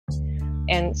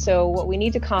And so what we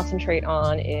need to concentrate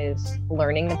on is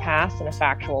learning the past in a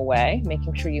factual way,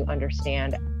 making sure you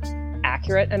understand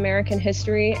accurate American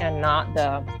history and not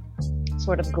the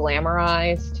sort of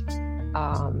glamorized,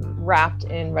 wrapped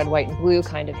in red, white, and blue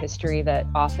kind of history that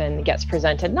often gets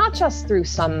presented, not just through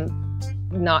some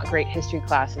not great history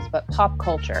classes, but pop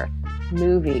culture,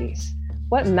 movies.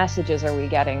 What messages are we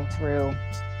getting through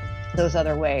those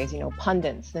other ways?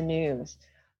 Pundits, the news.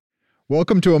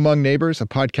 Welcome to Among Neighbors, a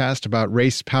podcast about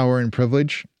race, power, and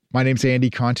privilege. My name's Andy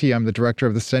Conti. I'm the director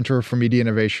of the Center for Media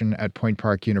Innovation at Point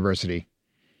Park University.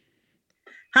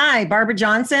 Hi, Barbara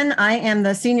Johnson. I am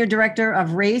the Senior Director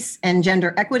of Race and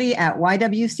Gender Equity at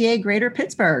YWCA Greater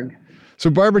Pittsburgh. So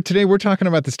Barbara, today we're talking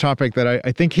about this topic that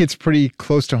I think hits pretty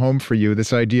close to home for you,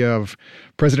 this idea of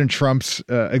President Trump's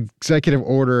executive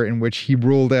order in which he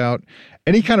ruled out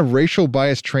any kind of racial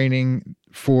bias training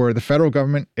for the federal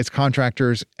government, its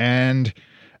contractors, and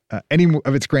any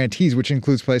of its grantees, which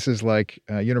includes places like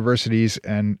universities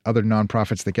and other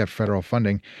nonprofits that get federal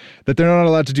funding, that they're not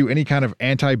allowed to do any kind of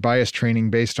anti-bias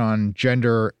training based on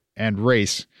gender and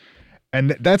race.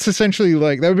 And that's essentially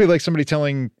that would be like somebody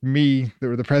telling me,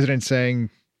 the president saying,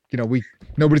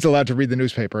 nobody's allowed to read the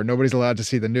newspaper, nobody's allowed to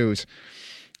see the news.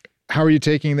 How are you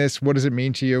taking this? What does it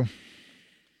mean to you?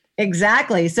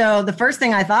 Exactly. So the first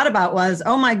thing I thought about was,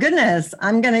 oh my goodness,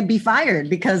 I'm going to be fired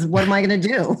because what am I going to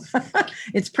do?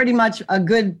 It's pretty much a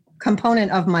good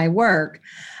component of my work.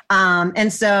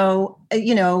 And so,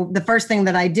 the first thing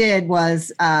that I did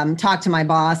was talk to my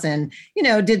boss and,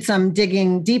 did some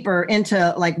digging deeper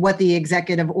into what the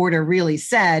executive order really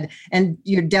said. And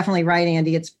you're definitely right,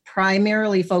 Andy. It's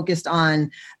primarily focused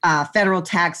on federal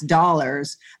tax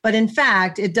dollars. But in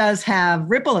fact, it does have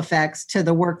ripple effects to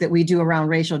the work that we do around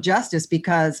racial justice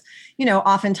because,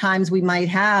 oftentimes we might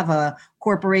have a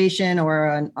corporation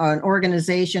or an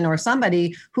organization or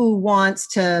somebody who wants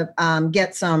to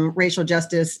get some racial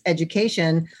justice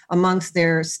education amongst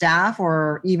their staff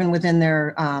or even within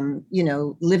their,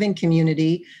 living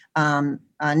community,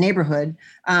 neighborhood.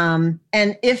 And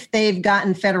if they've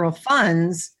gotten federal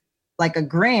funds, like a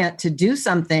grant to do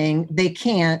something, they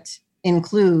can't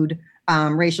include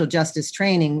racial justice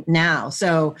training now.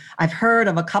 So I've heard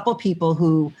of a couple people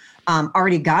who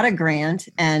already got a grant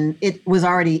and it was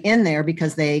already in there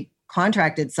because they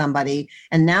contracted somebody.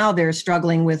 And now they're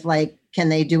struggling with can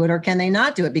they do it or can they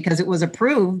not do it? Because it was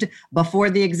approved before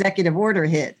the executive order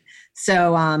hit.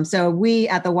 So we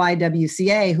at the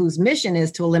YWCA, whose mission is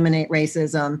to eliminate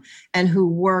racism and who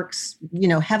works,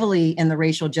 heavily in the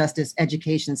racial justice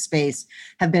education space,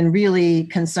 have been really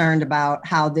concerned about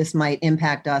how this might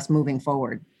impact us moving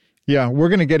forward. Yeah, we're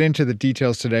going to get into the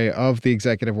details today of the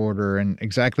executive order and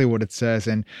exactly what it says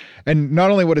and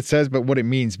not only what it says, but what it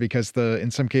means, because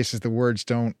in some cases, the words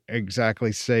don't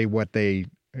exactly say what the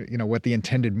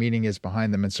intended meaning is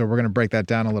behind them. And so we're going to break that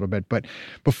down a little bit. But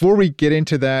before we get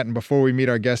into that and before we meet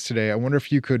our guest today, I wonder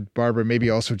if you could, Barbara, maybe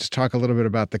also just talk a little bit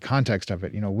about the context of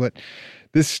it. What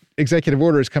this executive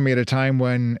order is coming at a time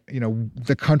when,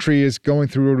 the country is going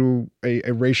through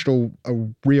a racial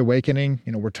reawakening.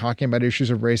 We're talking about issues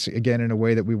of race again in a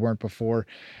way that we weren't before.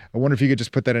 I wonder if you could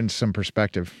just put that into some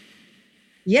perspective.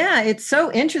 Yeah, it's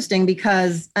so interesting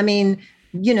because,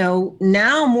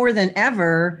 now more than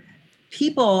ever,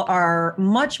 people are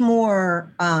much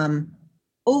more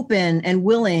open and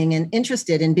willing and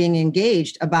interested in being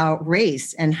engaged about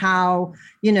race and how,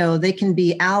 they can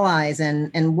be allies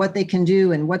and what they can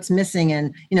do and what's missing.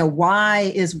 And,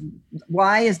 why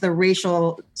is the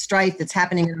racial strife that's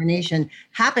happening in our nation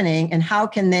happening and how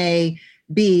can they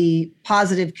be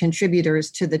positive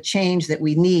contributors to the change that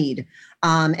we need?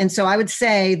 And so I would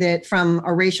say that from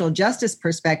a racial justice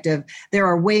perspective, there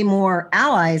are way more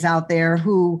allies out there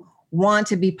who want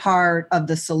to be part of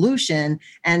the solution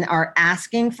and are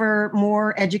asking for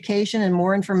more education and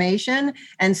more information.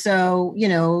 And so,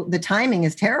 the timing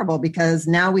is terrible because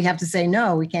now we have to say,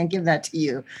 no, we can't give that to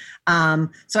you.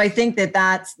 So I think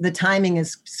that's the timing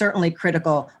is certainly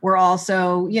critical. We're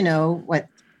also,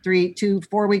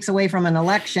 4 weeks away from an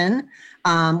election,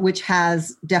 which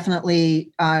has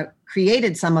definitely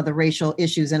created some of the racial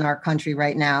issues in our country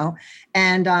right now.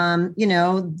 And,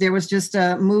 there was just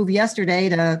a move yesterday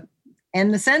to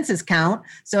end the census count.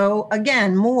 So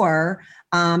again, more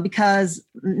because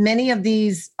many of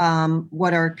these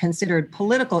what are considered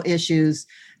political issues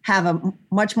have a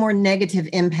much more negative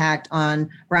impact on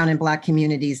brown and Black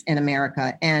communities in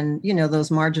America and, those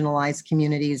marginalized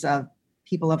communities of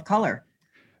people of color.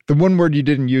 The one word you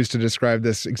didn't use to describe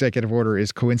this executive order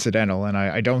is coincidental, and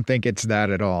I don't think it's that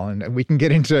at all. And we can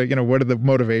get into, what are the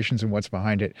motivations and what's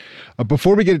behind it.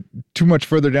 Before we get too much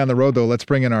further down the road, though, let's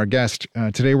bring in our guest.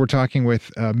 Today we're talking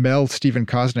with Mel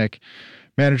Stephen-Kosnick,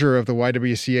 manager of the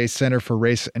YWCA Center for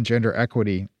Race and Gender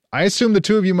Equity. I assume the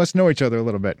two of you must know each other a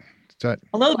little bit. Is that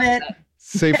a little bit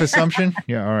safe assumption?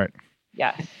 Yeah, all right.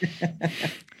 Yes.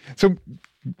 So,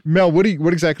 Mel, what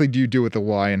exactly do you do with the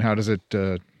Y, and how does it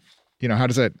how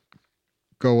does that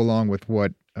go along with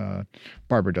what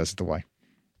Barbara does at the Y?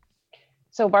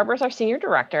 So Barbara's our senior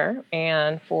director,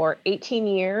 and for 18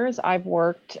 years, I've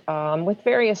worked with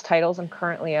various titles. I'm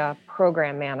currently a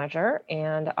program manager,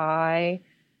 and I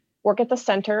work at the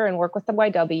center and work with the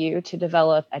YW to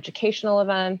develop educational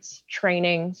events,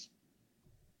 trainings,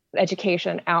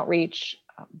 education, outreach,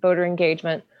 voter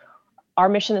engagement. Our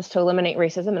mission is to eliminate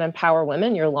racism and empower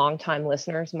women. Your longtime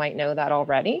listeners might know that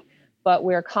already, but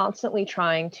we're constantly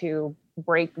trying to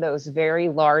break those very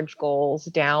large goals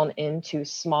down into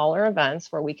smaller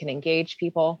events where we can engage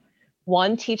people.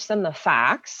 One, teach them the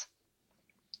facts.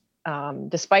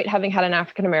 Despite having had an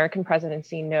African-American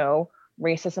presidency, no,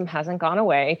 racism hasn't gone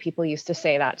away. People used to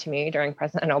say that to me during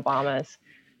President Obama's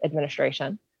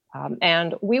administration.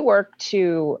 And we work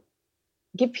to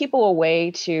give people a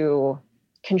way to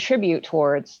contribute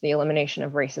towards the elimination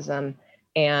of racism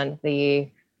and the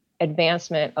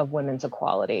advancement of women's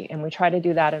equality. And we try to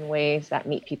do that in ways that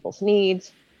meet people's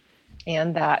needs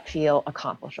and that feel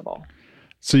accomplishable.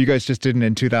 So you guys just didn't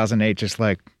in 2008 just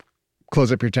like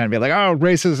close up your tent and be like, oh,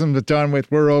 racism's done with,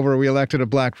 we're over, we elected a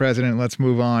black president, let's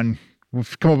move on. We'll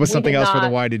come up with something else for the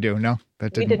Y to do. No,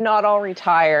 that didn't. We did not all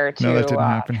retire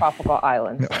to tropical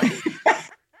islands.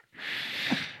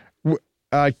 No.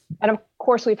 And of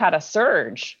course, we've had a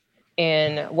surge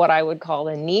in what I would call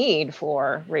a need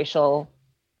for racial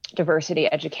diversity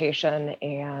education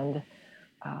and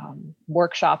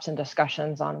workshops and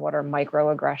discussions on what are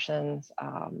microaggressions,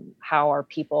 how are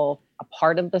people a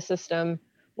part of the system,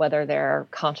 whether they're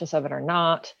conscious of it or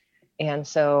not. And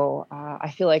so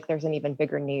I feel like there's an even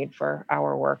bigger need for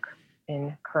our work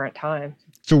in current times.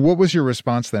 So what was your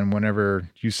response then whenever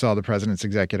you saw the president's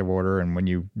executive order and when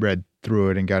you read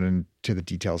through it and got into the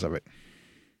details of it?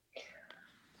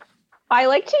 I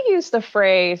like to use the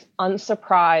phrase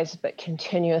unsurprised but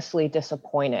continuously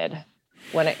disappointed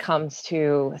when it comes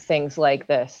to things like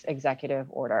this executive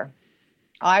order.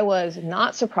 I was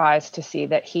not surprised to see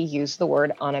that he used the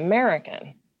word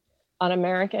un-American.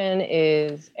 Un-American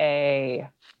is a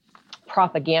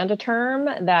propaganda term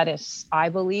that is, I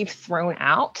believe, thrown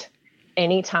out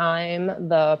anytime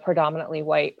the predominantly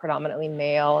white, predominantly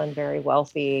male, and very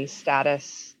wealthy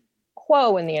status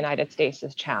quo in the United States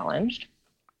is challenged.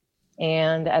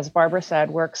 And as Barbara said,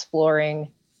 we're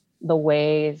exploring the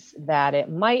ways that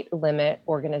it might limit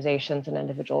organizations and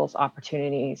individuals'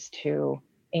 opportunities to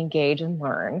engage and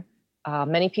learn.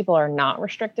 Many people are not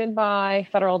restricted by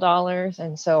federal dollars,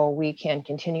 and so we can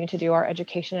continue to do our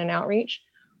education and outreach.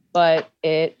 But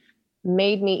it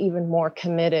made me even more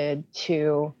committed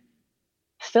to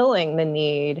filling the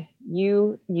need.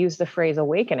 You use the phrase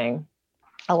awakening.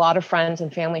 A lot of friends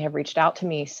and family have reached out to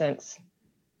me since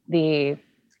the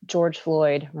George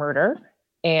Floyd murder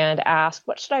and asked,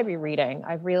 what should I be reading?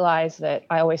 I've realized that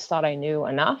I always thought I knew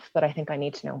enough, but I think I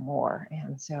need to know more.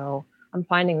 And so I'm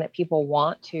finding that people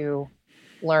want to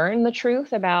learn the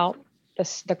truth about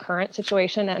the current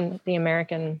situation and the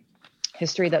American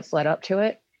history that's led up to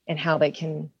it, and how they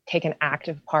can take an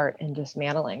active part in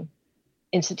dismantling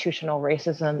institutional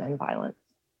racism and violence.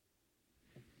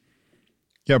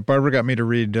 Yeah, Barbara got me to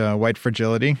read White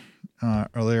Fragility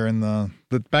earlier in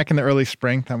back in the early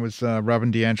spring. That was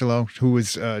Robin DiAngelo, who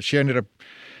was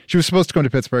she was supposed to come to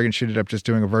Pittsburgh, and she ended up just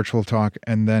doing a virtual talk.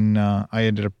 And then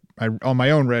I on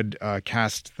my own read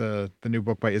Cast, the new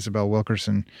book by Isabel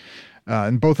Wilkerson,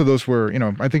 and both of those were,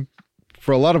 I think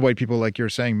for a lot of white people, like you're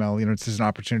saying, Mel, this is an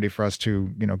opportunity for us to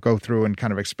go through and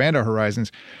kind of expand our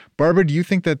horizons. Barbara, do you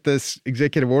think that this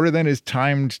executive order then is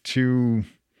timed to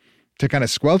kind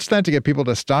of squelch that, to get people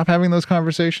to stop having those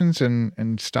conversations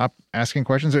and stop asking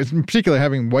questions, in particular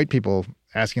having white people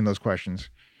asking those questions?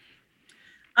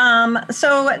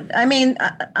 So, I mean,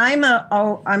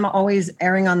 I'm always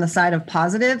erring on the side of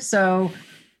positive. So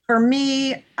for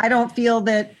me, I don't feel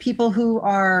that people who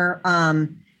are,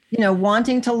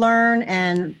 wanting to learn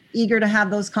and eager to have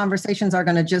those conversations are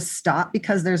going to just stop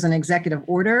because there's an executive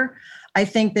order. I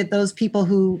think that those people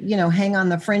who, hang on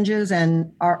the fringes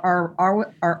and are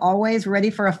always ready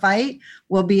for a fight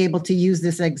will be able to use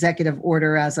this executive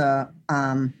order as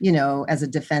as a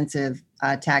defensive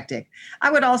tactic. I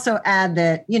would also add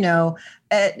that,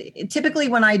 typically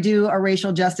when I do a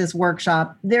racial justice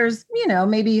workshop, there's,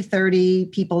 maybe 30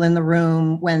 people in the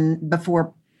room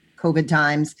before COVID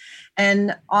times.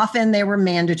 And often they were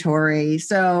mandatory.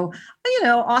 So,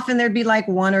 often there'd be like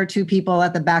one or two people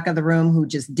at the back of the room who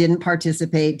just didn't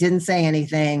participate, didn't say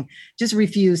anything, just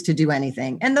refused to do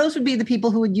anything. And those would be the people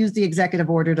who would use the executive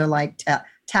order to like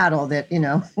tattle that,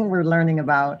 we're learning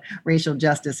about racial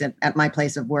justice at my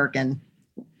place of work. And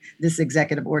this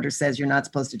executive order says you're not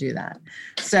supposed to do that.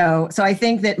 So I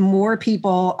think that more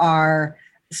people are,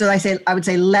 I would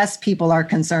say less people are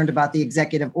concerned about the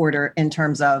executive order in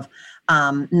terms of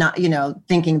not,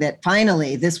 thinking that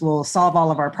finally this will solve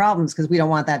all of our problems, because we don't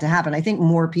want that to happen. I think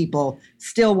more people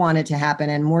still want it to happen,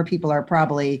 and more people are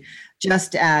probably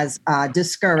just as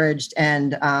discouraged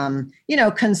and,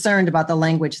 concerned about the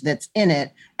language that's in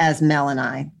it as Mel and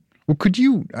I. Well, could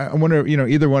you, I wonder,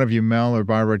 either one of you, Mel or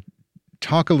Barbara,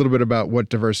 talk a little bit about what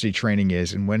diversity training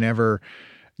is, and whenever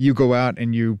you go out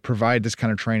and you provide this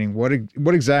kind of training, what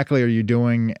exactly are you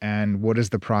doing, and what is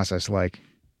the process like?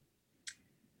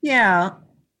 Yeah.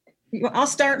 I'll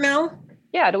start, Mel.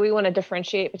 Yeah. Do we want to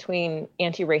differentiate between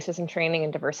anti-racism training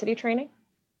and diversity training?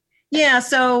 Yeah.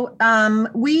 So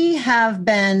we have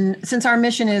been, since our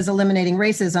mission is eliminating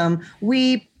racism,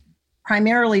 we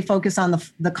primarily focus on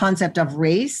the concept of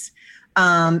race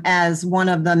as one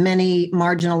of the many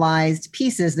marginalized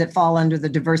pieces that fall under the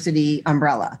diversity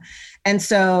umbrella. And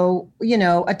so,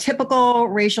 a typical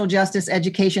racial justice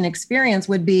education experience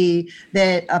would be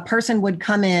that a person would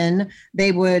come in,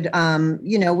 they would,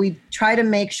 we try to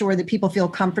make sure that people feel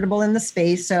comfortable in the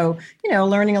space. So,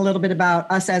 learning a little bit about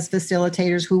us as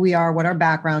facilitators, who we are, what our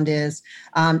background is,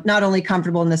 not only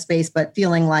comfortable in the space, but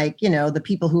feeling like, the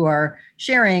people who are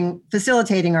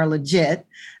facilitating are legit.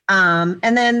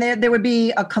 And then there would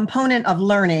be a component of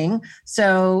learning.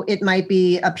 So it might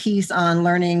be a piece on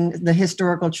learning the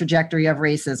historical trajectory of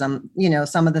racism,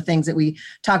 some of the things that we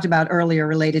talked about earlier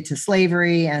related to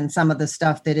slavery and some of the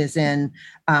stuff that is in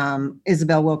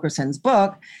Isabel Wilkerson's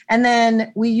book. And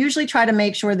then we usually try to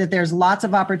make sure that there's lots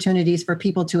of opportunities for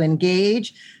people to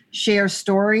engage, share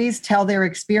stories, tell their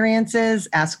experiences,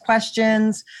 ask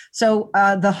questions. So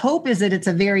the hope is that it's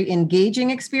a very engaging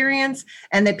experience,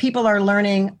 and that people are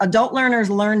learning. Adult learners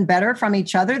learn better from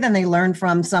each other than they learn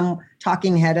from some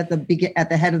talking head at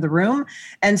the head of the room.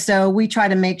 And so we try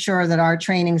to make sure that our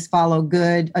trainings follow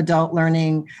good adult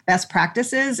learning best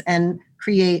practices and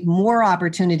create more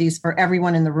opportunities for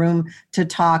everyone in the room to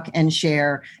talk and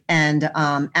share and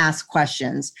ask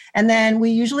questions. And then we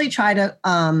usually try to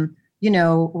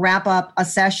wrap up a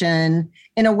session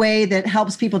in a way that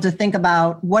helps people to think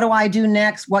about, what do I do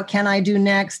next? What can I do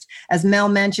next? As Mel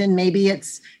mentioned, maybe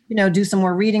it's, do some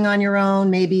more reading on your own.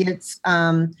 Maybe it's,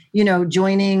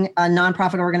 joining a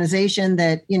nonprofit organization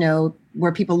that,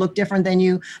 where people look different than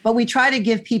you. But we try to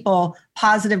give people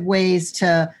positive ways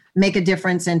to make a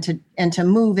difference and to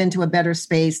move into a better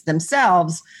space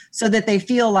themselves, so that they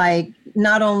feel like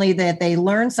not only that they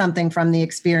learn something from the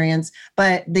experience,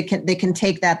 but they can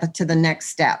take that to the next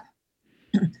step.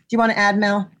 Do you want to add,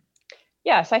 Mel?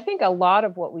 Yes, I think a lot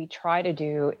of what we try to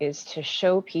do is to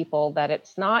show people that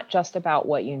it's not just about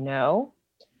what you know,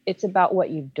 it's about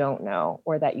what you don't know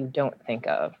or that you don't think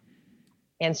of.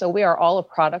 And so we are all a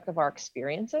product of our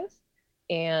experiences,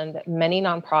 and many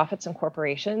nonprofits and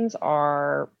corporations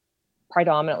are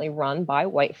predominantly run by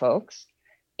white folks.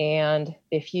 And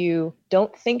if you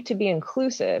don't think to be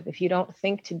inclusive, if you don't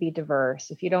think to be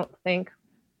diverse, if you don't think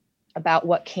about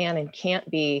what can and can't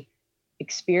be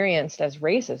experienced as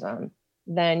racism,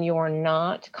 then you're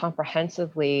not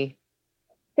comprehensively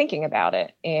thinking about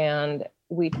it. And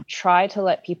we try to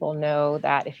let people know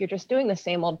that if you're just doing the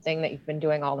same old thing that you've been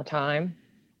doing all the time,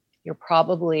 you're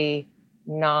probably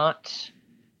not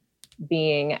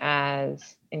being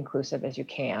as inclusive as you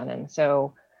can. And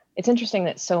so it's interesting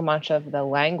that so much of the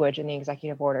language in the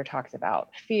executive order talks about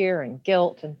fear and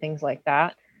guilt and things like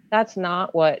that. That's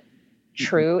not what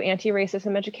true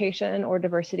anti-racism education or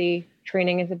diversity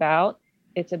training is about.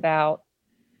 It's about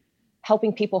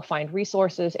helping people find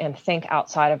resources and think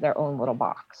outside of their own little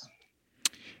box.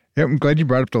 Yeah, I'm glad you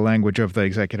brought up the language of the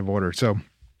executive order. So,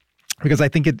 because I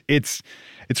think it's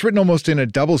written almost in a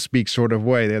doublespeak sort of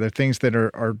way. There are things that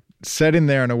are said in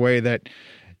there in a way that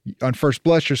on first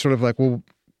blush, you're sort of like, well,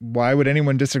 why would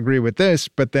anyone disagree with this?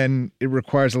 But then it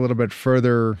requires a little bit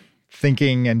further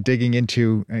thinking and digging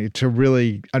into to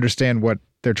really understand what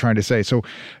they're trying to say. So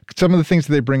some of the things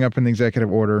that they bring up in the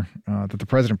executive order, that the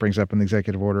president brings up in the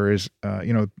executive order is,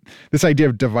 this idea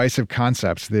of divisive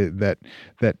concepts, that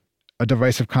a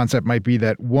divisive concept might be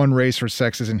that one race or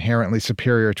sex is inherently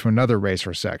superior to another race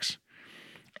or sex.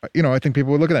 I think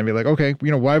people would look at that and be like, okay,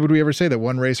 why would we ever say that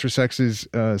one race or sex is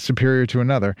superior to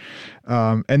another?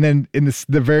 And then in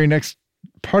the very next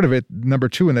part of it, number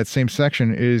 2 in that same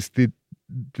section is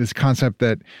this concept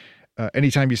that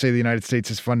anytime you say the United States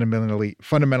is fundamentally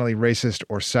racist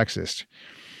or sexist.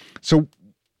 So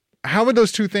how would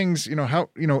those two things,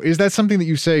 is that something that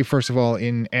you say, first of all,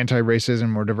 in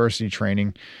anti-racism or diversity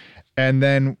training? And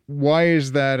then why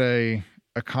is that a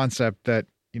concept that,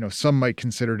 some might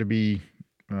consider to be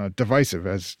divisive,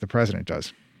 as the president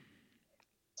does?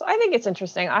 So I think it's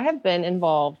interesting. I have been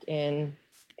involved in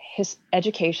his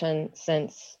education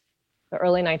since the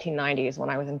early 1990s when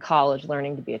I was in college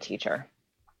learning to be a teacher.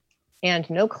 And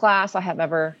no class I have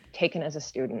ever taken as a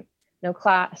student, no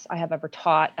class I have ever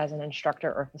taught as an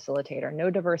instructor or facilitator, no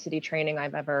diversity training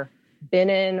I've ever been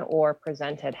in or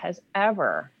presented has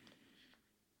ever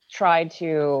tried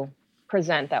to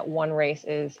present that one race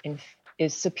is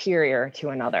superior to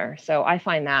another. So I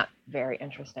find that very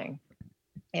interesting.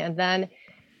 And then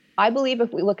I believe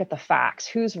if we look at the facts,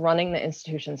 who's running the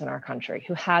institutions in our country,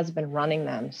 who has been running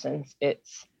them since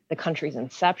it's the country's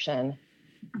inception,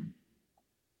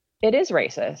 it is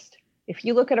racist. If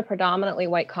you look at a predominantly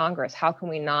white Congress, how can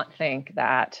we not think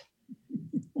that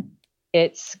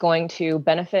it's going to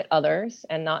benefit others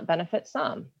and not benefit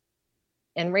some?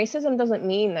 And racism doesn't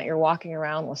mean that you're walking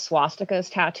around with swastikas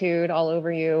tattooed all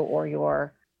over you or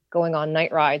you're going on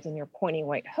night rides in your pointy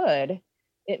white hood.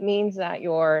 It means that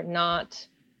you're not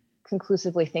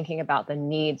conclusively thinking about the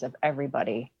needs of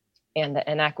everybody and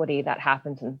the inequity that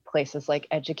happens in places like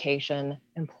education,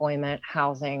 employment,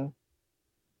 housing,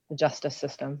 the justice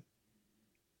system.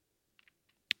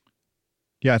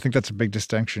 Yeah, I think that's a big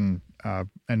distinction.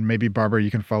 And maybe, Barbara,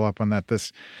 you can follow up on that.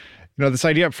 This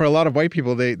idea for a lot of white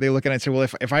people, they look at it and say, well,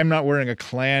 if I'm not wearing a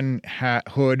Klan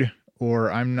hood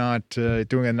or I'm not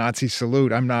doing a Nazi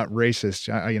salute, I'm not racist.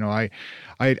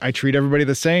 I treat everybody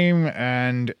the same,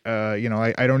 and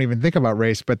I don't even think about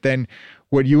race. But then,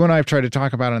 what you and I have tried to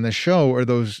talk about on this show are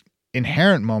those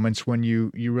inherent moments when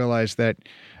you realize that,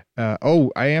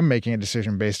 I am making a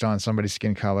decision based on somebody's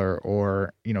skin color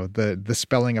or the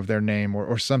spelling of their name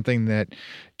or something that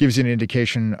gives you an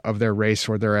indication of their race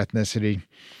or their ethnicity.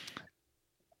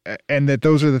 And that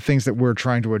those are the things that we're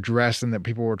trying to address and that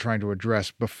people were trying to address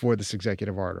before this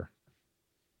executive order.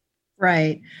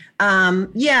 Right. I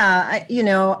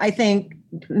think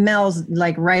Mel's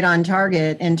like right on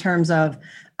target in terms of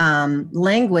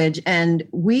language. And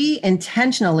we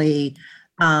intentionally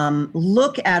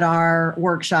look at our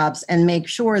workshops and make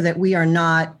sure that we are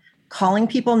not calling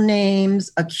people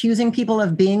names, accusing people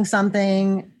of being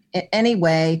something in any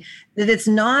way, that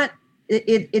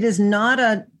it is not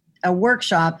a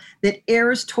workshop that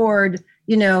errs toward,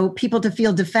 people to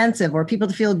feel defensive or people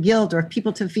to feel guilt or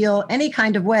people to feel any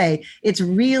kind of way. It's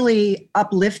really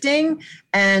uplifting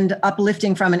and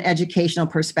uplifting from an educational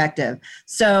perspective.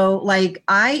 So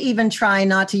I even try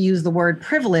not to use the word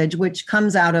privilege, which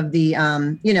comes out of the,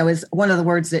 is one of the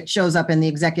words that shows up in the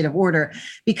executive order,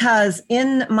 because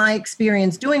in my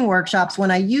experience doing workshops,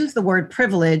 when I use the word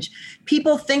privilege,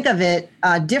 people think of it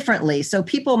differently. So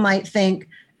people might think,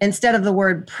 instead of the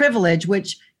word privilege,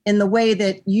 which in the way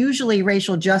that usually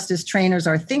racial justice trainers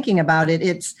are thinking about it,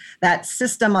 it's that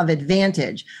system of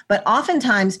advantage. But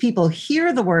oftentimes people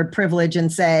hear the word privilege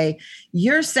and say,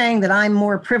 you're saying that I'm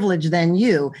more privileged than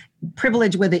you,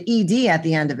 privilege with an ED at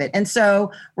the end of it. And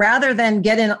so rather than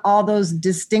get in all those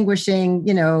distinguishing,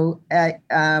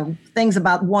 things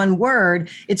about one word,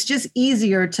 it's just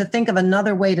easier to think of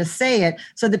another way to say it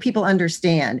so that people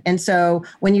understand. And so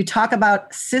when you talk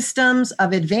about systems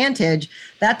of advantage,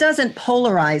 that doesn't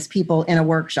polarize people in a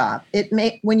workshop.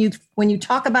 When you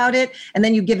talk about it and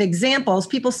then you give examples,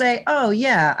 people say, oh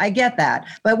yeah, I get that.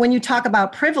 But when you talk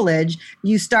about privilege,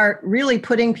 you start really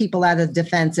putting people at a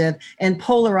defensive and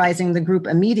polarizing the group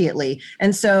immediately.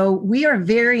 And so we are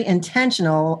very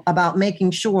intentional about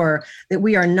making sure that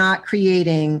we are not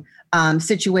creating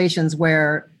situations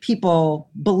where people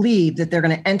believe that they're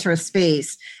going to enter a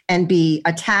space and be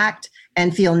attacked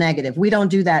and feel negative. We don't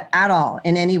do that at all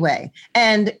in any way.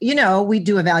 And, we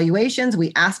do evaluations.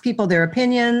 We ask people their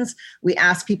opinions. We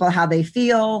ask people how they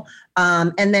feel.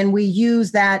 And then we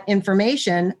use that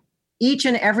information each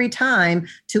and every time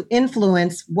to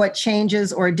influence what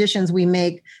changes or additions we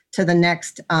make to the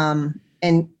next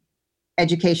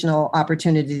educational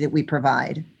opportunity that we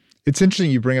provide. It's interesting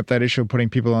you bring up that issue of putting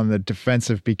people on the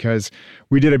defensive, because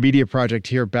we did a media project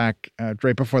here back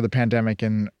right before the pandemic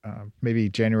in maybe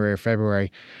January or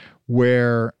February,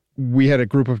 where we had a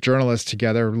group of journalists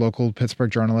together, local Pittsburgh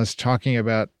journalists, talking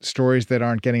about stories that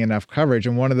aren't getting enough coverage.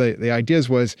 And one of the ideas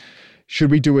was, should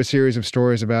we do a series of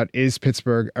stories about, is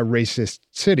Pittsburgh a racist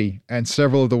city? And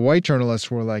several of the white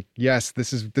journalists were like, yes,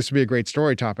 this would be a great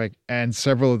story topic. And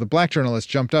several of the black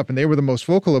journalists jumped up and they were the most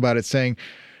vocal about it, saying,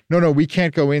 no, we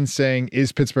can't go in saying,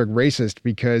 is Pittsburgh racist?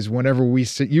 Because whenever we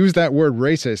use that word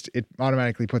racist, it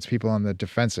automatically puts people on the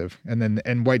defensive.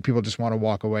 And white people just want to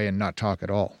walk away and not talk at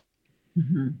all.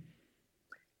 Mm-hmm.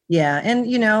 Yeah. And,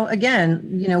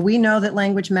 again, we know that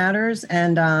language matters.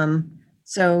 And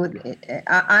so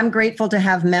I'm grateful to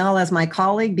have Mel as my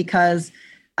colleague because,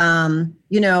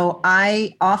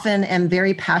 I often am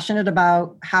very passionate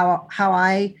about how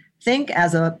I think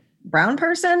as a brown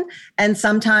person. And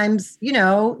sometimes,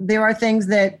 there are things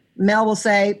that Mel will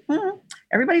say,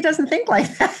 everybody doesn't think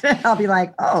like that. And I'll be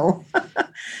like, oh.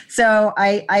 So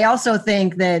I also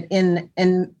think that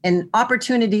in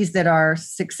opportunities that are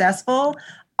successful,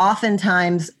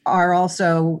 oftentimes are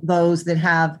also those that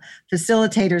have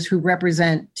facilitators who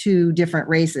represent two different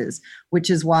races,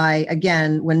 which is why,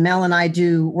 again, when Mel and I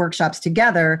do workshops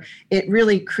together, it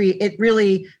really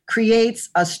creates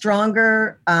a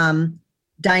stronger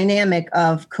dynamic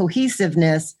of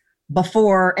cohesiveness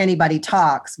before anybody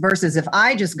talks versus if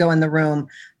I just go in the room,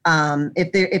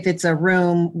 if it's a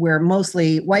room where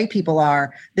mostly white people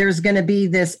are, there's going to be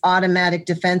this automatic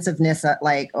defensiveness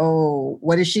like, oh,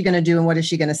 what is she going to do and what is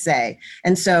she going to say?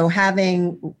 And so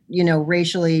having,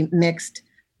 racially mixed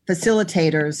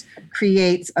facilitators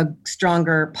creates a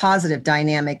stronger positive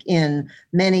dynamic in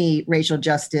many racial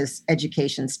justice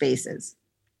education spaces.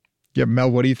 Yeah,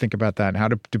 Mel, what do you think about that? How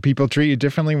do people treat you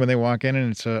differently when they walk in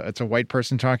and it's a white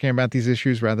person talking about these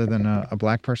issues rather than a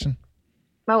black person?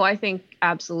 Oh, I think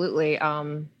absolutely.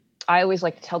 I always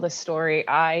like to tell this story.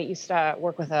 I used to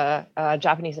work with a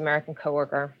Japanese American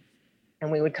coworker, and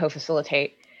we would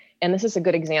co-facilitate. And this is a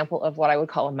good example of what I would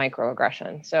call a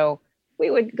microaggression. So we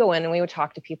would go in and we would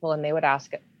talk to people, and they would ask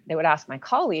my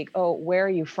colleague, "Oh, where are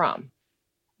you from?"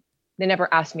 They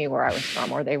never asked me where I was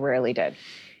from, or they rarely did.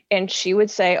 And she would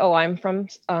say, "Oh, I'm from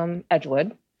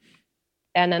Edgewood."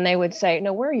 And then they would say,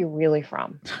 "No, where are you really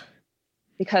from?"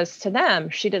 Because to them,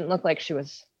 she didn't look like she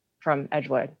was from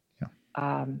Edgewood.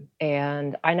 Yeah.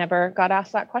 And I never got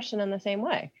asked that question in the same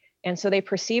way. And so they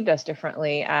perceived us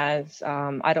differently as,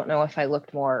 I don't know if I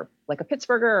looked more like a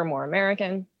Pittsburgher or more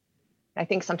American. I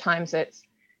think sometimes it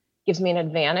gives me an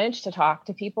advantage to talk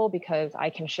to people because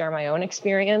I can share my own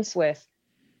experience with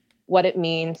what it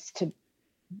means to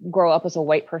grow up as a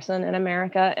white person in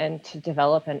America and to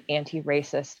develop an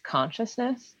anti-racist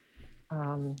consciousness.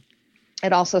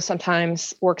 It also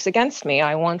sometimes works against me.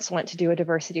 I once went to do a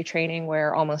diversity training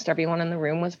where almost everyone in the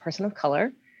room was a person of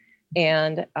color,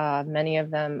 and many of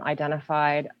them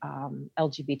identified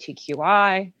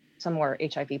LGBTQI, some were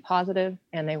HIV positive,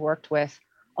 and they worked with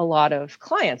a lot of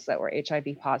clients that were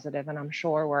HIV positive, and I'm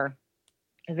sure were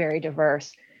very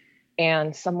diverse.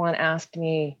 And someone asked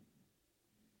me,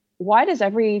 why does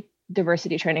every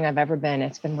diversity training I've ever been,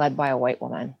 it's been led by a white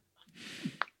woman?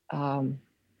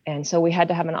 And so we had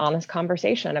to have an honest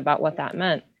conversation about what that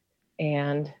meant.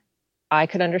 And I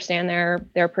could understand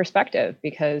their perspective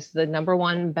because the number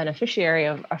one beneficiary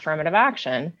of affirmative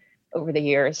action over the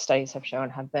years, studies have shown,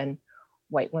 have been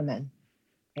white women.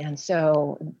 And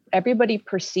so everybody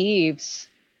perceives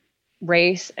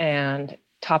race and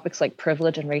topics like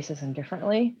privilege and racism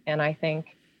differently. And I think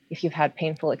if you've had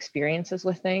painful experiences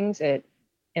with things, it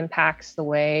impacts the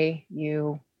way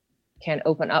you can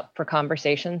open up for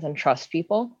conversations and trust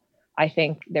people. I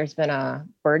think there's been a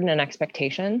burden and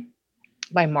expectation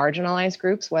by marginalized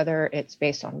groups, whether it's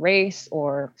based on race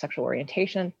or sexual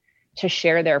orientation, to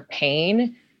share their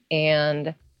pain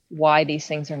and why these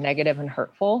things are negative and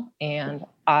hurtful. And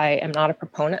I am not a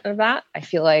proponent of that. I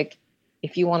feel like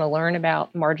if you want to learn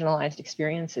about marginalized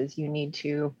experiences, you need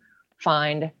to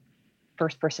find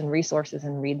first-person resources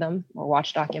and read them or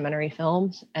watch documentary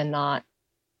films and not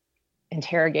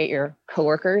interrogate your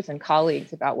coworkers and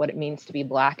colleagues about what it means to be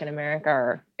Black in America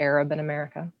or Arab in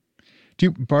America.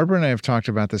 Barbara and I have talked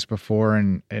about this before,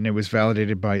 and it was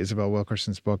validated by Isabel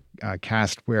Wilkerson's book,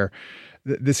 Caste, where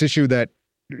this issue that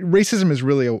racism is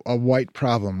really a white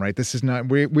problem, right? This is not,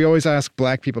 we always ask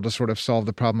Black people to sort of solve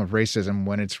the problem of racism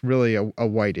when it's really a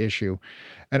white issue.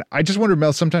 And I just wonder,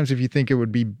 Mel, sometimes if you think it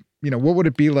would be, what would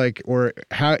it be like, or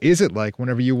how is it like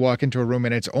whenever you walk into a room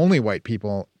and it's only white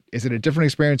people? Is it a different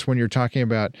experience when you're talking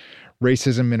about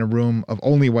racism in a room of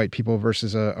only white people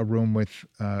versus a room with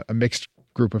a mixed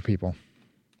group of people?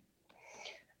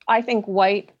 I think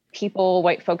white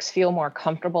folks feel more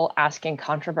comfortable asking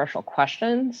controversial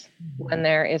questions when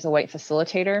there is a white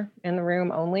facilitator in the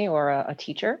room only, or a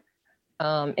teacher.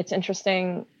 It's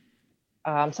interesting.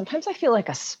 Sometimes I feel like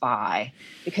a spy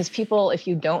because people, if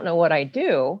you don't know what I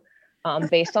do,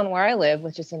 Based on where I live,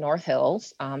 which is the North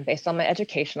Hills, based on my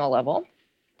educational level,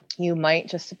 you might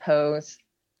just suppose,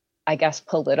 I guess,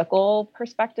 political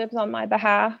perspectives on my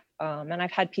behalf. And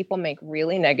I've had people make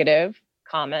really negative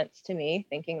comments to me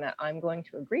thinking that I'm going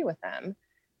to agree with them.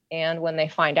 And when they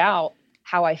find out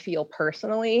how I feel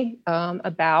personally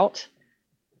about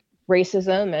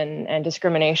racism and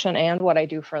discrimination and what I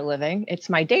do for a living, it's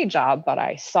my day job, but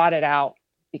I sought it out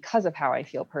because of how I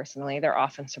feel personally. They're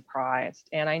often surprised.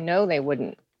 And I know they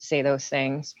wouldn't say those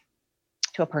things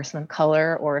to a person of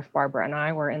color or if Barbara and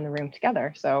I were in the room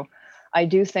together. So I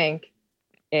do think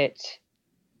it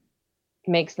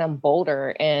makes them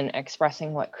bolder in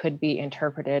expressing what could be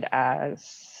interpreted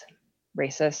as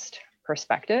racist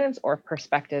perspectives or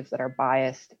perspectives that are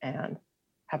biased and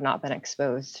have not been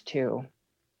exposed to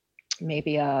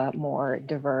maybe a more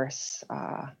diverse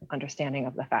understanding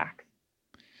of the facts.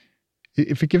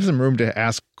 If it gives them room to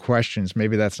ask questions,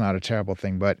 maybe that's not a terrible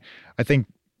thing. But I think,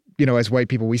 as white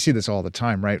people, we see this all the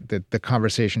time, right? The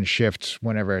conversation shifts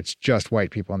whenever it's just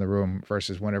white people in the room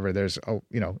versus whenever there's,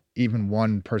 even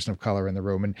one person of color in the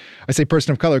room. And I say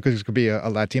person of color because it could be a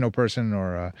Latino person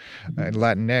or a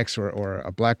Latinx or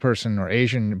a Black person or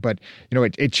Asian. But,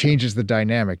 it changes the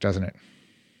dynamic, doesn't it?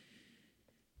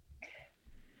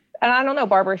 And I don't know,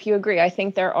 Barbara, if you agree. I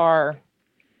think there are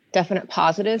definite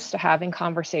positives to having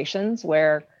conversations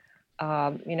where,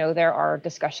 there are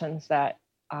discussions that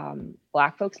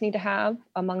Black folks need to have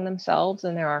among themselves,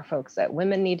 and there are folks that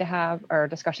women need to have, or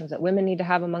discussions that women need to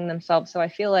have among themselves. So I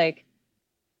feel like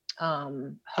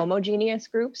homogeneous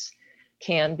groups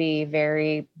can be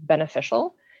very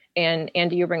beneficial. And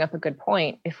Andy, you bring up a good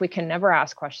point. If we can never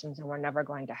ask questions and we're never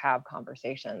going to have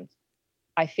conversations,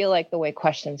 I feel like the way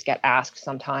questions get asked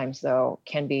sometimes, though,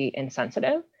 can be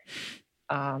insensitive.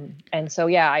 And so,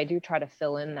 yeah, I do try to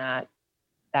fill in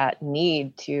that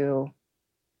need to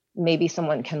maybe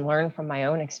someone can learn from my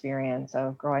own experience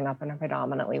of growing up in a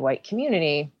predominantly white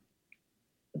community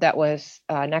that was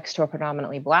next to a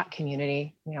predominantly Black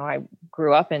community. I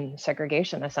grew up in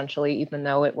segregation, essentially, even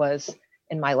though it was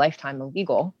in my lifetime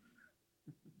illegal.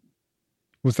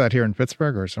 Was that here in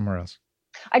Pittsburgh or somewhere else?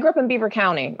 I grew up in Beaver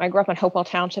County. I grew up in Hopewell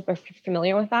Township, if you're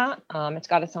familiar with that. It's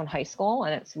got its own high school,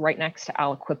 and it's right next to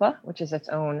Aliquippa, which is its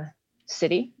own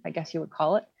city, I guess you would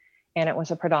call it. And it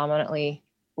was a predominantly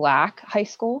Black high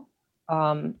school.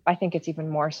 I think it's even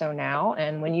more so now.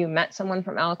 And when you met someone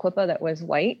from Aliquippa that was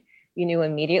white, you knew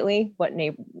immediately what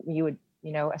you would,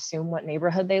 assume what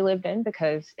neighborhood they lived in,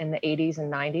 because in the 80s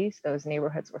and 90s, those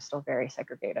neighborhoods were still very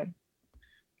segregated.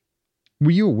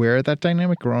 Were you aware of that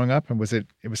dynamic growing up? And was it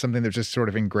was something that was just sort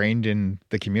of ingrained in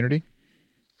the community?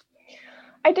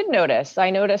 I did notice.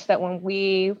 I noticed that when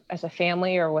we, as a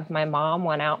family or with my mom,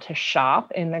 went out to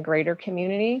shop in the greater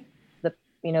community,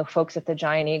 folks at the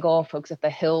Giant Eagle, folks at the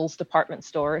Hills department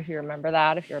store, if you remember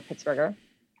that, if you're a Pittsburgher,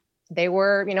 they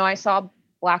were, I saw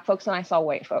Black folks and I saw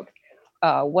white folks.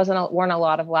 Weren't a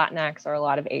lot of Latinx or a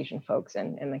lot of Asian folks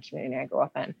in the community I grew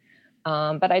up in.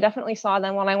 But I definitely saw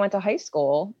them when I went to high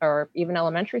school or even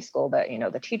elementary school that,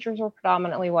 the teachers were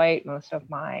predominantly white. Most of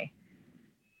my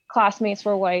classmates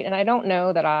were white. And I don't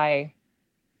know that I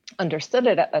understood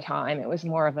it at the time. It was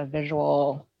more of a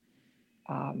visual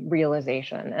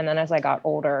realization. And then as I got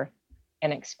older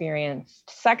and experienced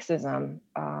sexism,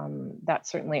 that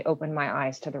certainly opened my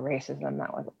eyes to the racism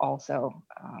that was also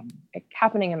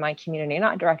happening in my community,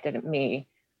 not directed at me,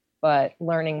 but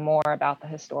learning more about the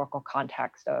historical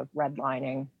context of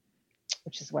redlining,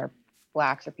 which is where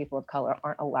Blacks or people of color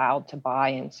aren't allowed to buy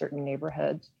in certain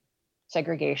neighborhoods,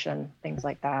 segregation, things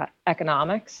like that,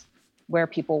 economics, where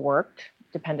people worked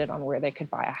depended on where they could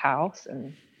buy a house,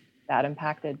 and that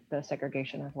impacted the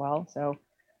segregation as well. So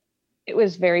it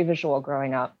was very visual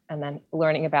growing up, and then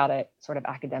learning about it sort of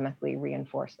academically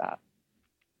reinforced that.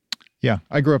 Yeah,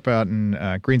 I grew up out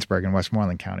in Greensburg in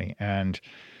Westmoreland County, and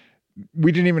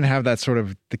we didn't even have that sort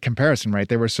of the comparison, right?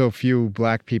 There were so few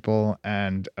Black people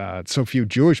and so few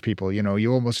Jewish people.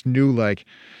 You almost knew, like,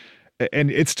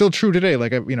 and it's still true today.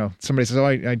 Like, somebody says, "Oh,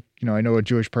 I know a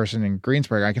Jewish person in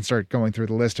Greensburg." I can start going through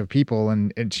the list of people,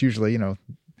 and it's usually,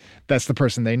 that's the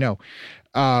person they know.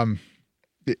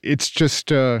 It's just,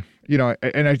 and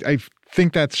I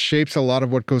think that shapes a lot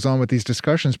of what goes on with these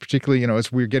discussions, particularly,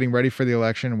 as we're getting ready for the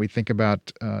election and we think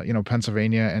about,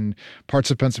 Pennsylvania and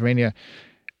parts of Pennsylvania.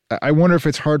 I wonder if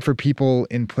it's hard for people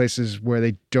in places where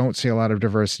they don't see a lot of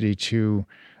diversity to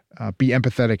be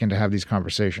empathetic and to have these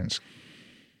conversations.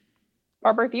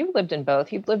 Barbara, if you've lived in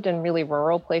both, you've lived in really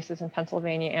rural places in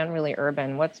Pennsylvania and really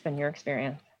urban. What's been your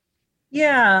experience?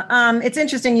 Yeah, it's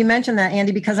interesting you mentioned that,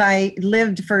 Andy, because I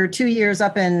lived for 2 years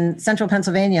up in central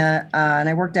Pennsylvania, and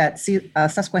I worked at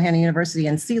Susquehanna University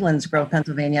in Selinsgrove,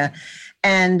 Pennsylvania,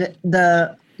 and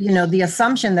the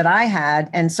assumption that I had,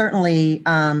 and certainly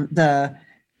the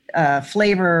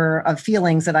flavor of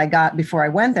feelings that I got before I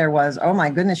went there was, oh my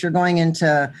goodness, you're going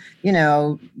into,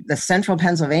 the central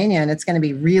Pennsylvania and it's going to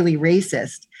be really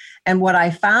racist. And what I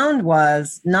found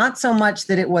was not so much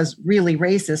that it was really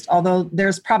racist, although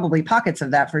there's probably pockets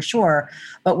of that for sure.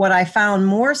 But what I found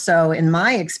more so in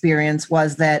my experience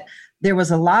was that there was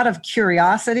a lot of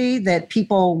curiosity that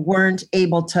people weren't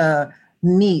able to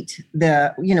meet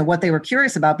what they were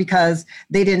curious about because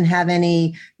they didn't have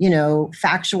any,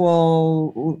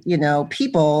 factual,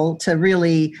 people to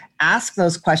really ask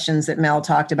those questions that Mel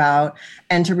talked about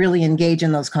and to really engage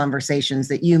in those conversations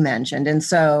that you mentioned. And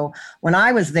so when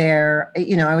I was there,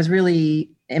 I was really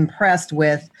impressed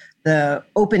with the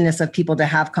openness of people to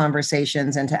have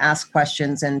conversations and to ask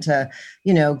questions and to,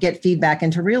 get feedback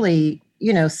and to really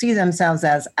see themselves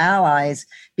as allies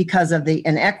because of the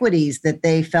inequities that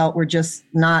they felt were just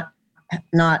not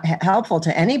helpful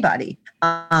to anybody.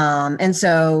 And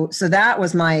so that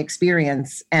was my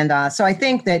experience. And so I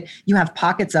think that you have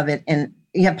pockets of it and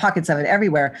you have pockets of it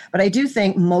everywhere. But I do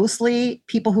think mostly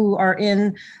people who are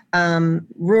in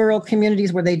rural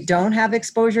communities where they don't have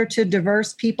exposure to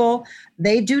diverse people,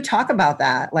 they do talk about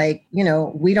that. Like,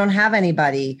 we don't have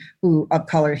anybody of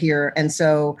color here. And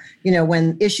so,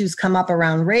 when issues come up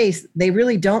around race, they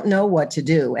really don't know what to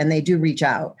do and they do reach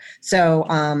out. So,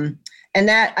 and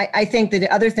that I think that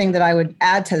the other thing that I would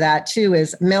add to that too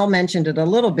is Mel mentioned it a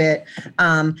little bit.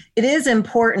 It is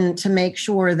important to make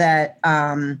sure that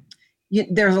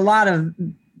there's a lot of,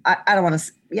 I don't want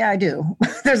to, yeah, I do.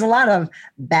 There's a lot of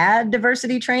bad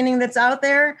diversity training that's out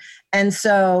there. And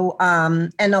so,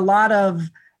 and a lot of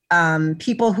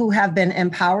people who have been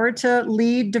empowered to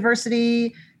lead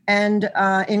diversity and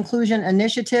inclusion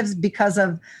initiatives because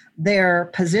of their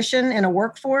position in a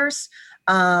workforce.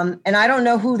 And I don't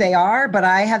know who they are, but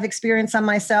I have experience on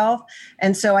myself.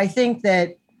 And so I think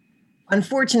that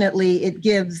unfortunately it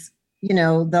gives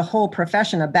the whole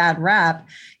profession a bad rap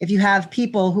if you have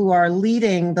people who are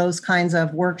leading those kinds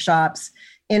of workshops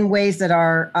in ways that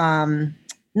are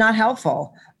not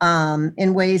helpful,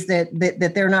 in ways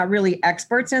that they're not really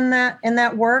experts in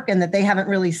that work and that they haven't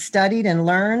really studied and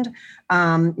learned.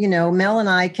 Mel and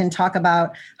I can talk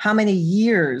about how many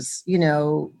years,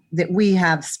 that we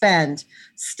have spent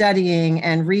studying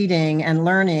and reading and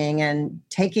learning and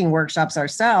taking workshops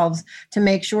ourselves to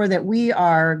make sure that we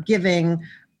are giving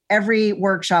every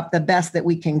workshop the best that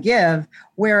we can give.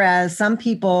 Whereas some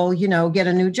people, get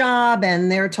a new job and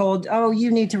they're told, oh,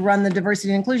 you need to run the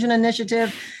diversity and inclusion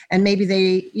initiative. And maybe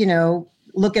they,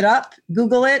 look it up,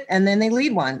 Google it, and then they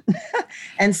lead one.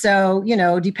 And so,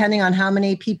 depending on how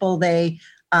many people they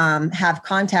have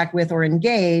contact with or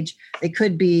engage, they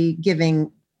could be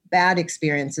giving bad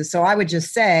experiences. So I would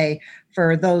just say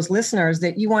for those listeners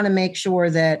that you want to make sure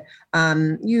that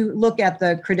you look at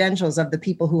the credentials of the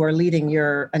people who are leading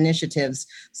your initiatives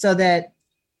so that,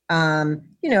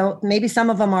 maybe some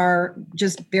of them are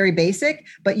just very basic,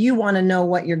 but you want to know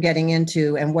what you're getting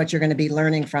into and what you're going to be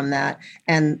learning from that.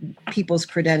 And people's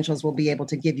credentials will be able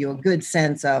to give you a good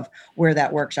sense of where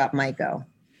that workshop might go.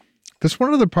 There's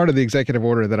one other part of the executive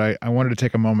order that I wanted to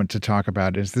take a moment to talk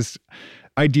about is this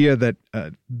idea that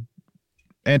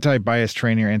anti-bias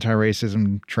training or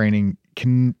anti-racism training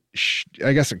can,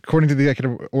 I guess, according to the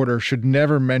executive order, should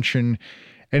never mention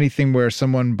anything where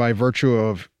someone, by virtue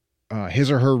of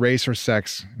his or her race or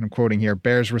sex, and I'm quoting here,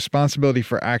 bears responsibility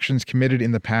for actions committed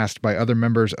in the past by other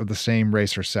members of the same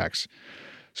race or sex.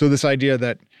 So this idea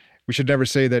that we should never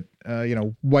say that,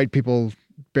 white people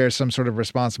bear some sort of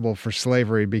responsible for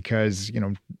slavery because,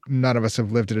 none of us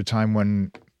have lived at a time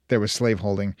when there was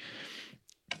slaveholding.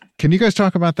 Can you guys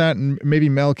talk about that? And maybe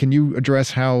Mel, can you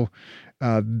address how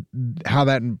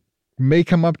that may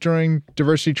come up during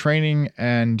diversity training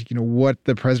and, what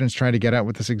the president's trying to get at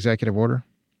with this executive order?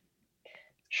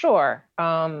 Sure.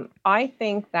 I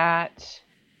think that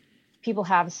people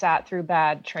have sat through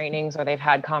bad trainings or they've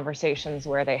had conversations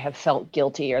where they have felt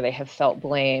guilty or they have felt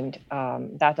blamed.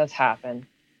 That does happen.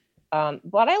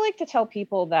 But I like to tell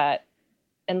people that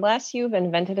unless you've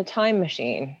invented a time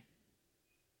machine,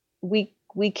 we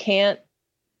can't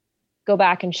go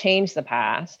back and change the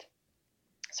past.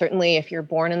 Certainly, if you're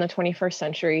born in the 21st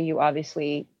century, you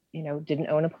obviously, didn't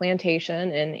own a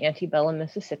plantation in antebellum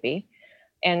Mississippi.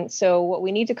 And so what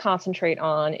we need to concentrate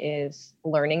on is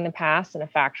learning the past in a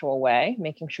factual way,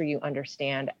 making sure you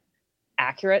understand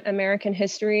accurate American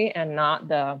history and not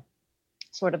the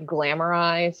sort of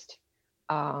glamorized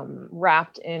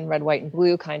wrapped in red, white, and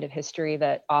blue kind of history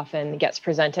that often gets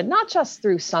presented, not just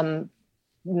through some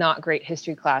not great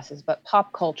history classes, but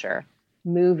pop culture,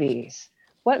 movies.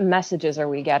 What messages are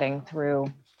we getting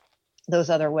through those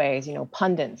other ways?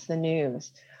 Pundits, the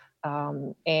news,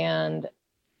 and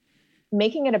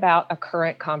making it about a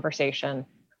current conversation.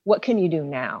 What can you do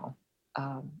now?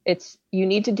 You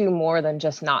need to do more than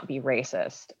just not be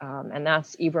racist. And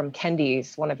that's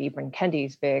one of Ibram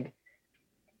Kendi's big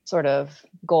sort of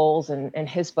goals in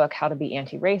his book, How to Be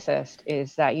Anti-Racist,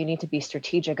 is that you need to be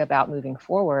strategic about moving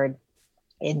forward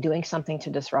in doing something to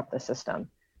disrupt the system.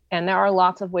 And there are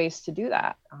lots of ways to do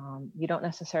that. You don't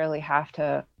necessarily have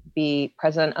to be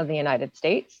president of the United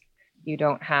States. You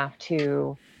don't have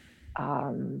to,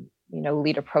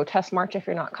 lead a protest march if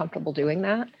you're not comfortable doing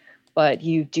that. But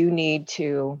you do need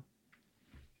to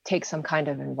take some kind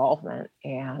of involvement,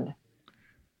 and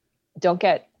I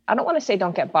don't want to say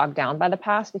don't get bogged down by the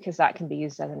past, because that can be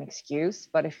used as an excuse.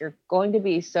 But if you're going to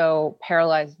be so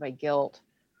paralyzed by guilt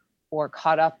or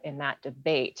caught up in that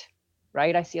debate,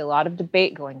 right? I see a lot of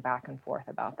debate going back and forth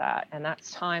about that. And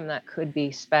that's time that could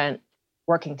be spent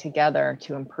working together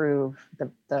to improve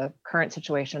the current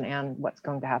situation and what's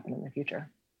going to happen in the future.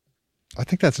 I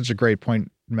think that's such a great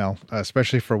point, Mel,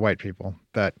 especially for white people,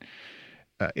 that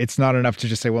it's not enough to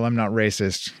just say, well, I'm not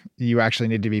racist. You actually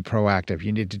need to be proactive.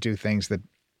 You need to do things that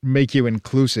make you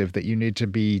inclusive, that you need to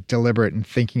be deliberate in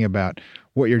thinking about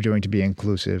what you're doing to be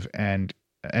inclusive and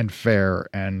fair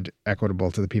and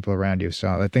equitable to the people around you. So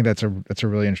I think that's a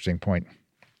really interesting point.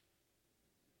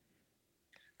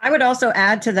 I would also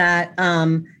add to that,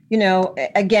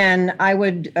 again, I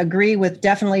would agree with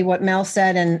definitely what Mel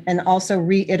said, and also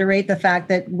reiterate the fact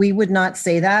that we would not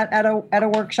say that at a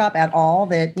workshop at all,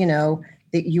 that,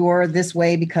 that you're this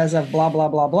way because of blah, blah,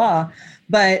 blah, blah.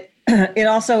 But it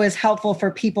also is helpful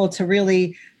for people to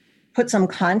really put some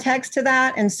context to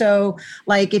that. And so,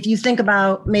 like, if you think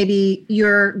about maybe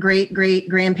your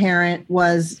great-great-grandparent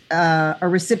was a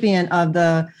recipient of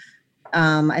the,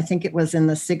 I think it was in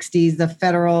the 60s, the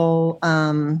federal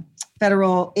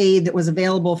aid that was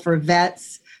available for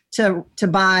vets to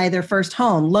buy their first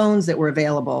home, loans that were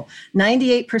available.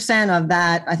 98% of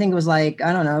that, I think it was like,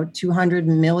 I don't know, $200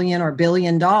 million or $1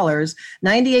 billion.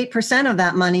 98% of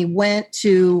that money went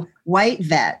to white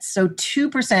vets. So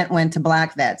 2% went to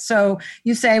Black vets. So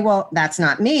you say, well, that's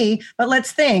not me, but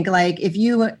let's think, like, if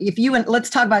you, and let's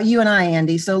talk about you and I,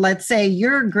 Andy. So let's say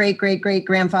your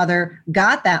great-great-great-grandfather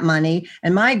got that money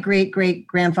and my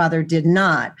great-great-grandfather did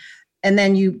not. And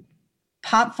then you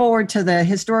pop forward to the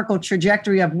historical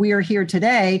trajectory of we're here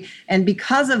today. And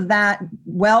because of that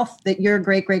wealth that your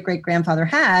great-great-great-grandfather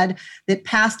had that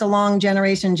passed along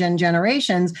generations and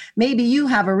generations, maybe you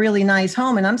have a really nice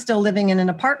home and I'm still living in an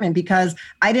apartment because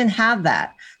I didn't have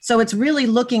that. So it's really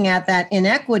looking at that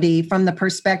inequity from the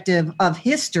perspective of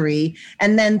history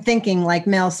and then thinking, like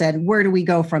Mel said, where do we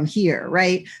go from here,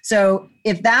 right? So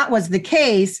if that was the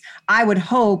case, I would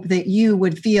hope that you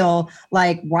would feel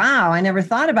like, wow, I never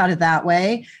thought about it that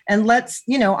way. And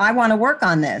I want to work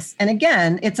on this. And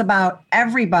again, it's about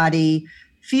everybody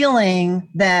feeling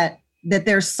that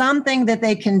there's something that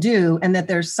they can do and that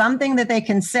there's something that they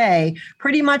can say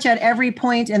pretty much at every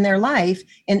point in their life,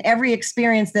 in every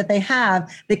experience that they have,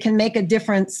 that can make a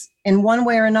difference in one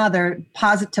way or another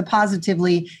to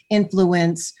positively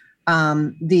influence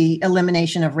the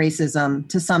elimination of racism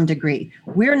to some degree.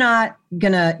 We're not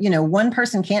gonna, one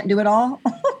person can't do it all.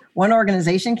 One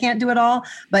organization can't do it all,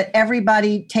 but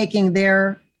everybody taking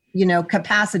their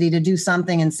capacity to do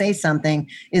something and say something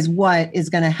is what is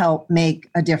going to help make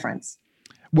a difference.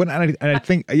 I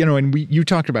think, and you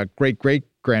talked about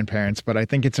great-great-grandparents, but I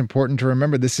think it's important to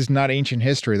remember this is not ancient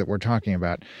history that we're talking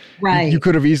about. Right. You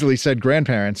could have easily said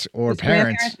grandparents or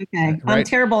parents. Okay. Right? I'm Right?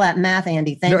 terrible at math,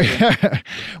 Andy. Thank you.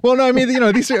 Well, no, I mean,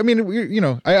 these are,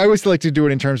 I always like to do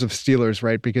it in terms of Steelers,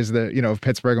 right? Because of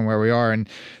Pittsburgh and where we are, and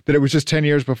that it was just 10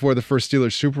 years before the first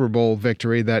Steelers Super Bowl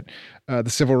victory that the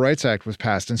Civil Rights Act was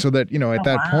passed. And so that, at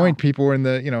that point, people were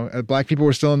Black people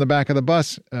were still in the back of the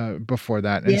bus before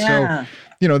that. And so,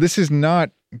 this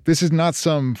is not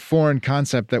some foreign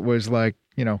concept that was like,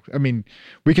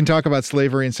 we can talk about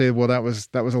slavery and say, well, that was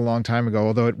a long time ago,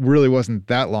 although it really wasn't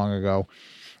that long ago.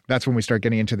 That's when we start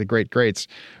getting into the greats.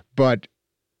 But,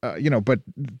 but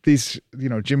these,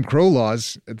 Jim Crow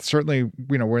laws, certainly,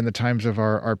 were in the times of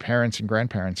our parents and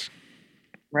grandparents.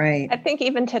 Right. I think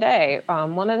even today,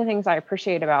 one of the things I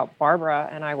appreciate about Barbara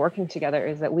and I working together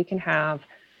is that we can have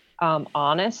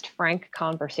honest, frank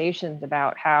conversations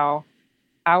about how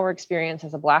our experience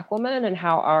as a Black woman and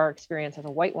how our experience as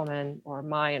a white woman, or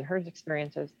my and hers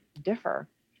experiences, differ.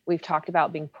 We've talked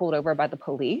about being pulled over by the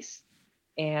police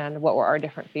and what were our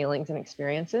different feelings and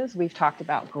experiences. We've talked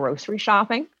about grocery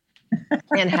shopping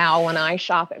and how when I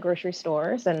shop at grocery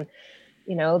stores and,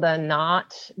 the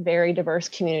not very diverse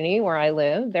community where I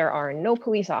live, there are no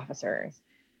police officers.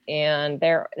 And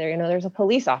there's a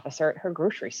police officer at her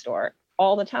grocery store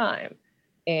all the time.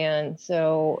 And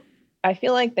so I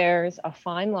feel like there's a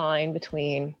fine line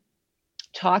between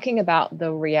talking about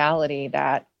the reality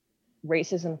that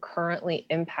racism currently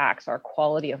impacts our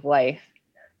quality of life,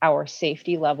 our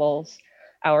safety levels,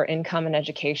 our income and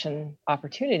education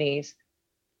opportunities,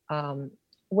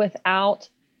 without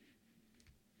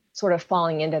sort of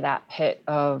falling into that pit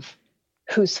of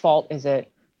whose fault is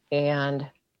it? And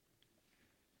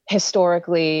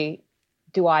historically,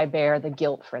 do I bear the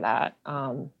guilt for that?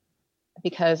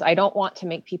 Because I don't want to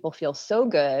make people feel so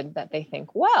good that they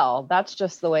think, well, that's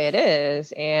just the way it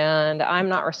is, and I'm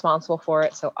not responsible for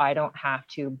it, so I don't have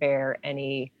to bear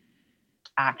any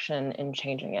action in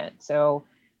changing it. So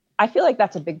I feel like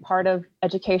that's a big part of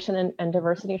education and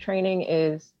diversity training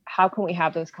is how can we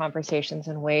have those conversations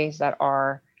in ways that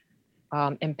are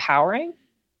empowering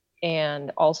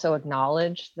and also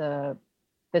acknowledge the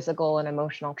physical and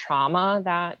emotional trauma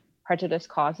that prejudice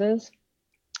causes,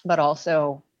 but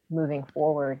also moving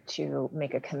forward to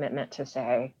make a commitment to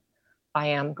say, I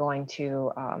am going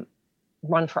to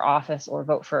run for office or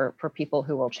vote for people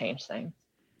who will change things.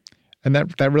 And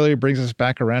that really brings us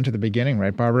back around to the beginning,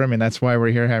 right, Barbara? I mean, that's why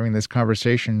we're here having this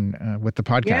conversation with the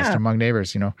podcast Among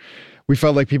Neighbors. We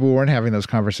felt like people weren't having those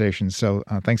conversations. So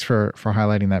thanks for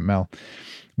highlighting that, Mel.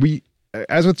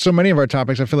 As with so many of our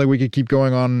topics, I feel like we could keep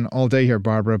going on all day here,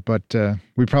 Barbara, but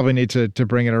we probably need to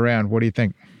bring it around. What do you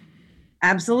think?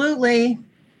 Absolutely.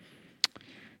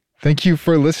 Thank you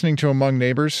for listening to Among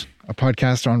Neighbors, a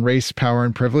podcast on race, power,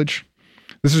 and privilege.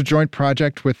 This is a joint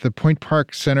project with the Point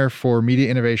Park Center for Media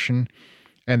Innovation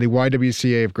and the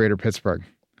YWCA of Greater Pittsburgh.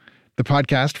 The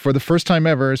podcast, for the first time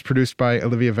ever, is produced by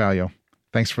Olivia Valio.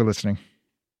 Thanks for listening.